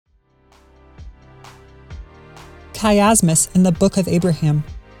Chiasmus in the Book of Abraham.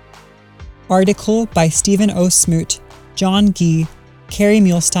 Article by Stephen O. Smoot, John Gee, Carrie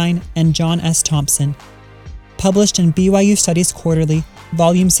Muhlstein, and John S. Thompson. Published in BYU Studies Quarterly,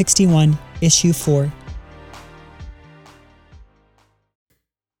 Volume 61, Issue 4.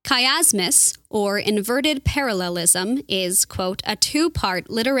 Chiasmus, or inverted parallelism, is, quote, a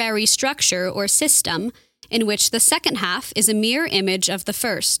two-part literary structure or system in which the second half is a mirror image of the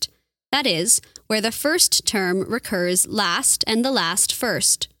first, that is, where the first term recurs last and the last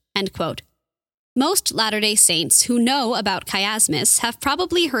first, end quote. Most Latter-day Saints who know about chiasmus have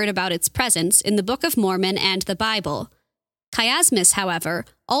probably heard about its presence in the Book of Mormon and the Bible. Chiasmus, however,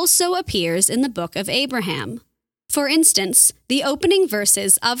 also appears in the Book of Abraham. For instance, the opening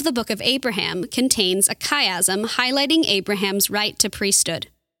verses of the Book of Abraham contains a chiasm highlighting Abraham's right to priesthood.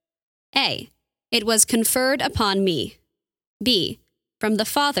 A. It was conferred upon me. B. From the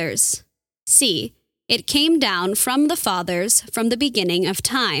fathers. C. It came down from the fathers from the beginning of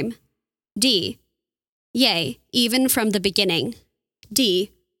time. D. Yea, even from the beginning.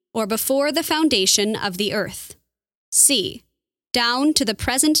 D. Or before the foundation of the earth. C. Down to the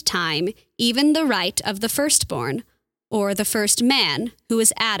present time, even the right of the firstborn, or the first man, who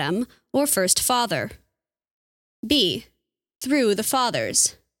is Adam, or first father. B. Through the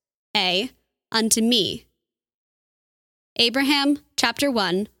fathers. A. Unto me. Abraham, chapter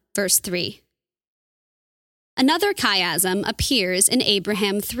 1, verse 3. Another chiasm appears in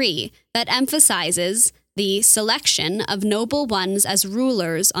Abraham 3 that emphasizes the selection of noble ones as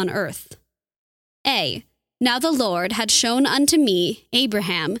rulers on earth. A. Now the Lord had shown unto me,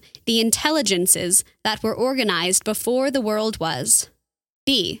 Abraham, the intelligences that were organized before the world was.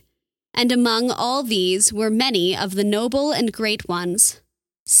 B. And among all these were many of the noble and great ones.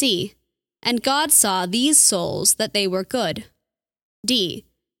 C. And God saw these souls that they were good. D.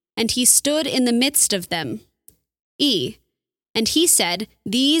 And he stood in the midst of them. E. And he said,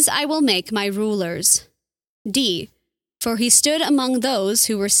 These I will make my rulers. D. For he stood among those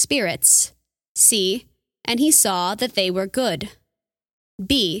who were spirits. C. And he saw that they were good.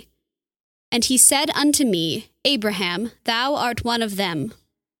 B. And he said unto me, Abraham, thou art one of them.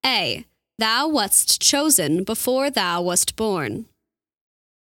 A. Thou wast chosen before thou wast born.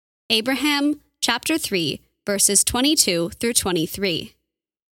 Abraham, chapter 3, verses 22 through 23.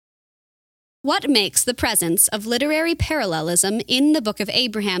 What makes the presence of literary parallelism in the Book of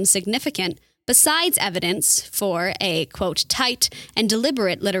Abraham significant, besides evidence for a, quote, tight and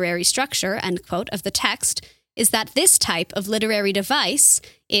deliberate literary structure, end quote, of the text, is that this type of literary device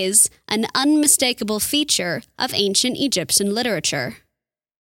is an unmistakable feature of ancient Egyptian literature.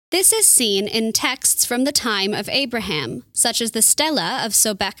 This is seen in texts from the time of Abraham, such as the Stela of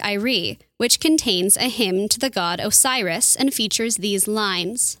Sobek Iri, which contains a hymn to the god Osiris and features these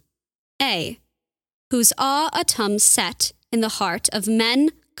lines. A. Whose awe atum set in the heart of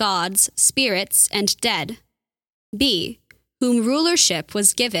men, gods, spirits, and dead. B. Whom rulership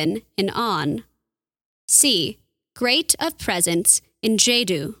was given in On. C. Great of presence in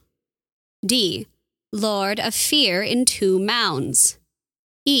Jedu. D. Lord of fear in two mounds.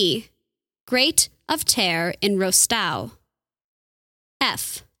 E. Great of terror in Rostau.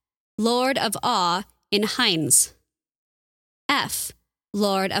 F. Lord of awe in Hines. F.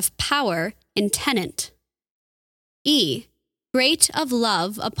 Lord of power in Tenant. E. Great of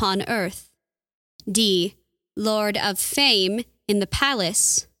love upon earth. D. Lord of fame in the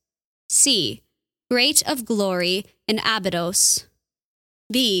palace. C. Great of glory in Abydos.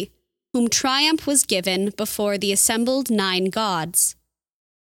 B. Whom triumph was given before the assembled 9 gods.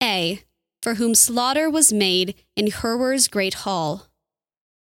 A. For whom slaughter was made in Herwer's great hall.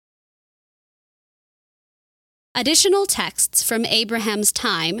 Additional texts from Abraham's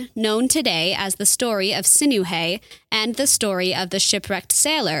time, known today as the story of Sinuhe and the story of the shipwrecked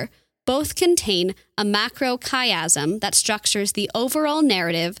sailor, both contain a macro-chiasm that structures the overall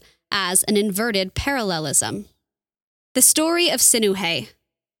narrative as an inverted parallelism. The story of Sinuhe.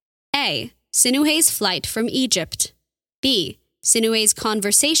 A. Sinuhe's flight from Egypt. B. Sinuhe's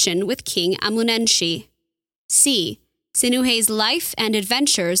conversation with King Amunenshi. C. Sinuhe's life and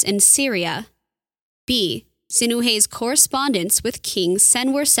adventures in Syria. B. Sinuhe's correspondence with King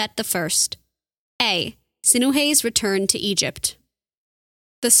Senwerset I. A. Sinuhe's return to Egypt.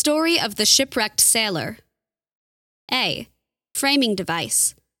 The story of the shipwrecked sailor. A. Framing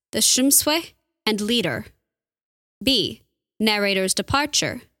device, the Shumswe and leader. B. Narrator's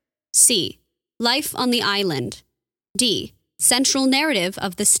departure. C. Life on the island. D. Central narrative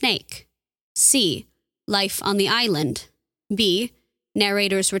of the snake. C. Life on the island. B.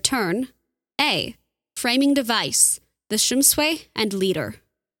 Narrator's return. A. Framing device, the Shumswe and leader.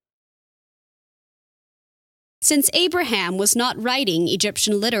 Since Abraham was not writing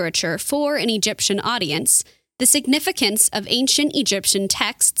Egyptian literature for an Egyptian audience, the significance of ancient Egyptian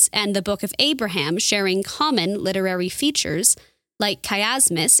texts and the Book of Abraham sharing common literary features, like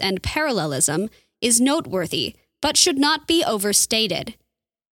chiasmus and parallelism, is noteworthy, but should not be overstated.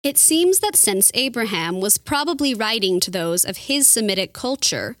 It seems that since Abraham was probably writing to those of his Semitic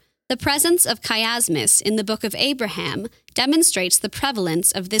culture, the presence of chiasmus in the Book of Abraham demonstrates the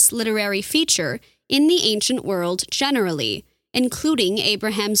prevalence of this literary feature in the ancient world generally, including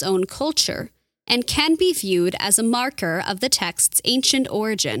Abraham's own culture, and can be viewed as a marker of the text's ancient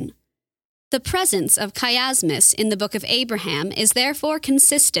origin. The presence of chiasmus in the Book of Abraham is therefore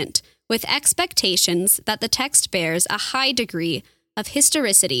consistent with expectations that the text bears a high degree of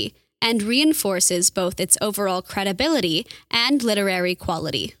historicity and reinforces both its overall credibility and literary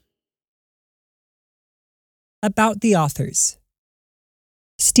quality. About the authors.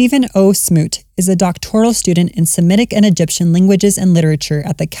 Stephen O. Smoot is a doctoral student in Semitic and Egyptian languages and literature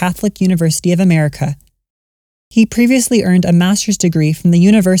at the Catholic University of America. He previously earned a master's degree from the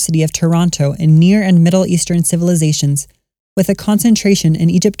University of Toronto in Near and Middle Eastern civilizations, with a concentration in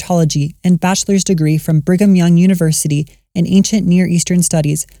Egyptology, and bachelor's degree from Brigham Young University in Ancient Near Eastern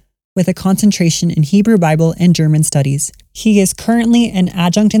Studies, with a concentration in Hebrew Bible and German Studies. He is currently an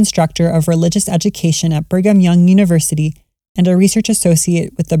adjunct instructor of religious education at Brigham Young University and a research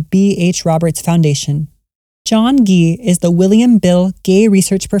associate with the B. H. Roberts Foundation. John Gee is the William Bill Gay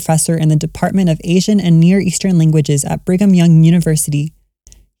Research Professor in the Department of Asian and Near Eastern Languages at Brigham Young University.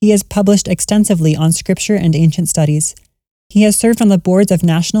 He has published extensively on scripture and ancient studies. He has served on the boards of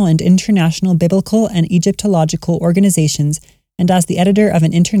national and international biblical and Egyptological organizations and as the editor of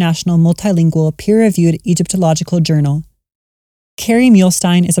an international multilingual peer-reviewed Egyptological journal. Carrie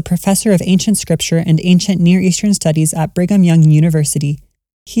Muhlestein is a professor of ancient scripture and ancient Near Eastern studies at Brigham Young University.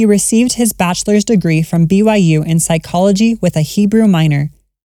 He received his bachelor's degree from BYU in psychology with a Hebrew minor.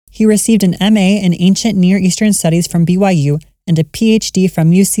 He received an MA in ancient Near Eastern studies from BYU and a PhD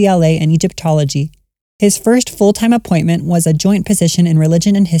from UCLA in Egyptology. His first full-time appointment was a joint position in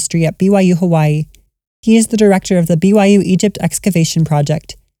religion and history at BYU Hawaii. He is the director of the BYU Egypt Excavation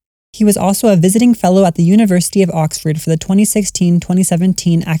Project. He was also a visiting fellow at the University of Oxford for the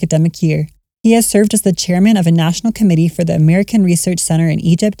 2016-2017 academic year. He has served as the chairman of a national committee for the American Research Center in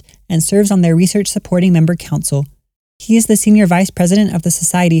Egypt and serves on their research supporting member council. He is the senior vice president of the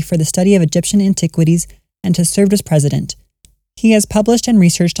Society for the Study of Egyptian Antiquities and has served as president. He has published and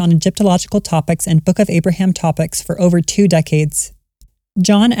researched on Egyptological topics and Book of Abraham topics for over 2 decades.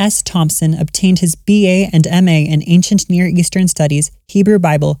 John S. Thompson obtained his BA and MA in Ancient Near Eastern Studies, Hebrew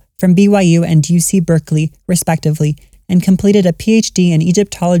Bible, from BYU and UC Berkeley, respectively, and completed a PhD in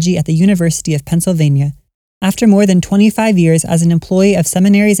Egyptology at the University of Pennsylvania. After more than 25 years as an employee of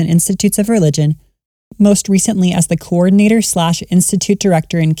seminaries and institutes of religion, most recently as the coordinator/institute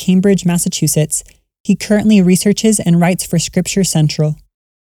director in Cambridge, Massachusetts, he currently researches and writes for Scripture Central.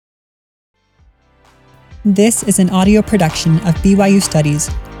 This is an audio production of BYU Studies,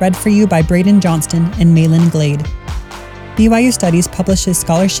 read for you by Braden Johnston and Malin Glade. BYU Studies publishes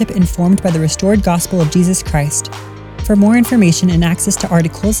scholarship informed by the restored gospel of Jesus Christ. For more information and access to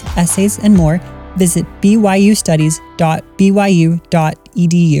articles, essays, and more, visit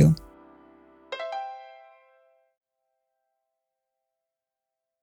byustudies.byu.edu.